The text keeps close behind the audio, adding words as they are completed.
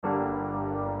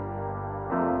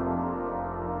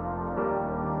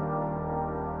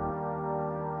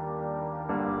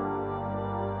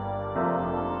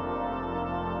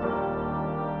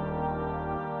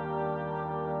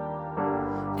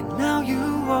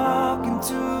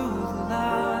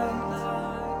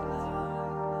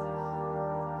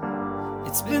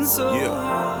been so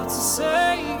hard to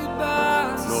say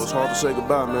goodbye. No, it's hard to say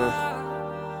goodbye, man.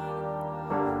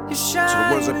 To the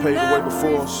ones that paved the way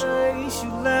before us,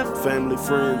 family,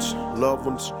 friends, loved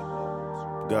ones.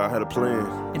 God had a plan.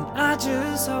 And I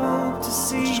just hope to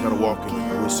see you just gotta walk in.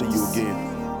 We'll see you again.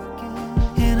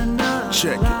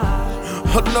 Check it.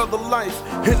 Another life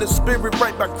in the spirit,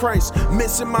 right by Christ.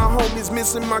 Missing my homies,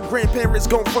 missing my grandparents,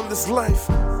 gone from this life.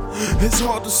 It's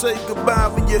hard to say goodbye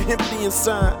when you're empty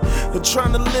inside. But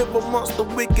trying to live amongst the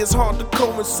wicked is hard to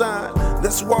coincide.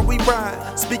 That's why we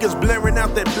ride, speakers blaring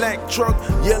out that black truck,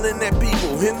 yelling at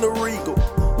people in the Regal,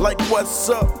 like what's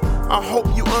up? I hope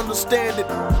you understand it,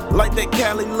 like that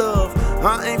Cali love.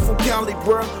 I ain't from Cali,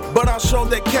 bruh, but I'll show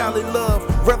that Cali love.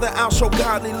 Rather I'll show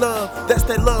godly love, that's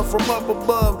that love from up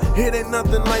above. It ain't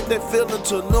nothing like that feeling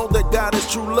to know that God is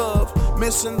true love.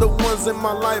 Missing the ones in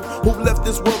my life who left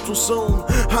this world too soon.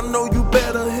 I know you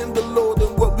better in the Lord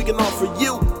than what we can offer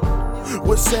you.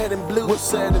 We're sad and blue,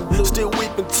 still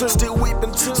weeping too,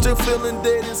 still feeling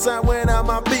dead inside without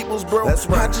my peoples, bro. That's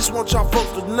right. I just want y'all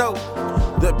folks to know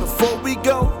that before we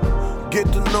go, get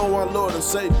to know our Lord and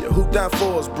Savior who died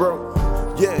for us, bro.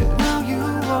 Yeah. Now you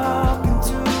walk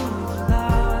into the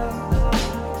light.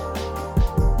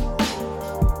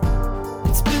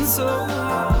 It's been so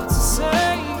hard to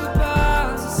say goodbye.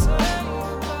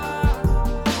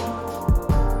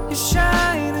 You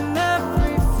shine in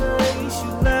every face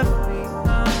you left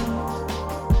behind.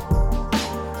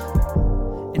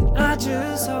 And I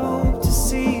just hope to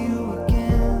see you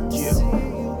again.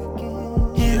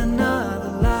 In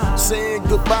another life. Saying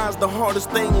goodbye's the hardest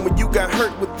thing when you got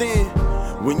hurt within.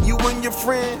 When you and your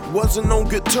friend wasn't on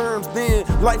good terms then,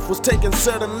 life was taken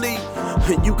suddenly,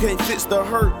 and you can't fix the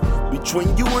hurt.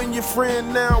 Between you and your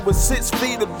friend now with 6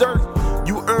 feet of dirt,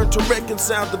 you earned to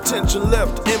reconcile the tension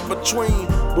left in between.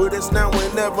 But it's now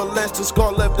and never less, the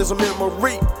scar left is a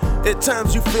memory. At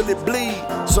times you feel it bleed,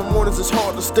 some mornings it's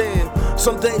hard to stand.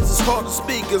 Some days it's hard to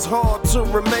speak, it's hard to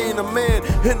remain a man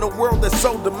in a world that's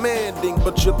so demanding.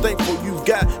 But you're thankful you've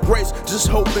got grace, just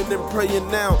hoping and praying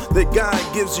now that God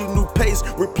gives you new pace.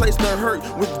 Replace the hurt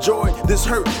with joy, this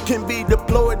hurt can be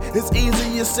deployed. It's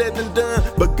easier said than done,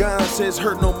 but God says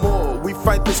hurt no more. We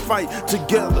fight this fight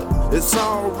together, it's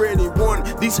already won.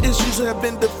 These issues have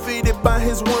been defeated by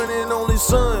His one and only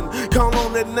Son. Call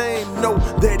on that name, know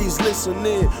that He's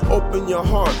listening. Open your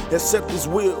heart, accept His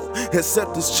will,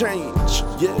 accept His change,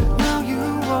 yeah. Now you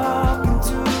walk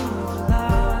into the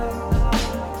light.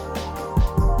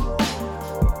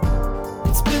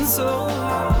 It's been so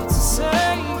hard to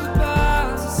say goodbye.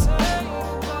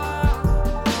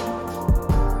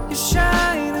 You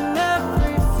shine in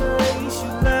every face you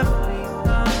left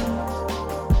behind.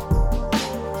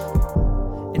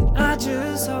 And I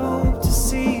just hope to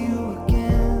see you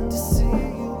again,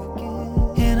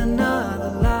 in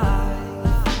another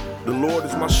life. The Lord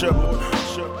is my shepherd,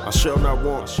 I shall not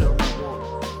want.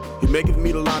 He maketh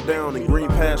me to lie down in green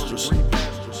pastures.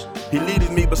 He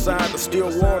leadeth me beside the still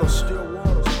waters.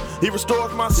 He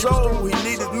restoreth my soul. He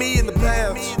leadeth me in the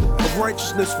paths of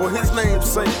righteousness for His name's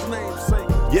sake.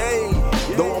 Yea,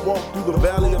 though I walk through the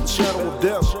valley of the shadow of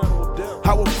death,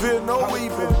 I will fear no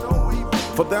evil,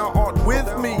 for Thou art with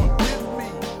me.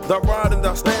 Thy rod and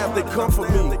Thy staff, they comfort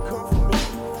me.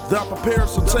 Thou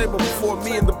preparest a table before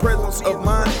me in the presence of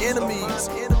mine enemies.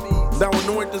 Thou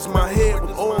anointest my head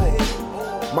with oil,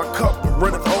 my cup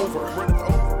runneth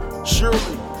over.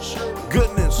 Surely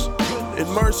goodness and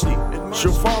mercy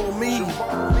shall follow me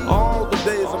all the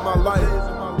days of my life,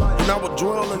 and I will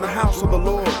dwell in the house of the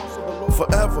Lord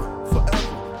forever.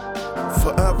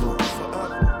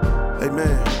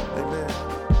 Amen.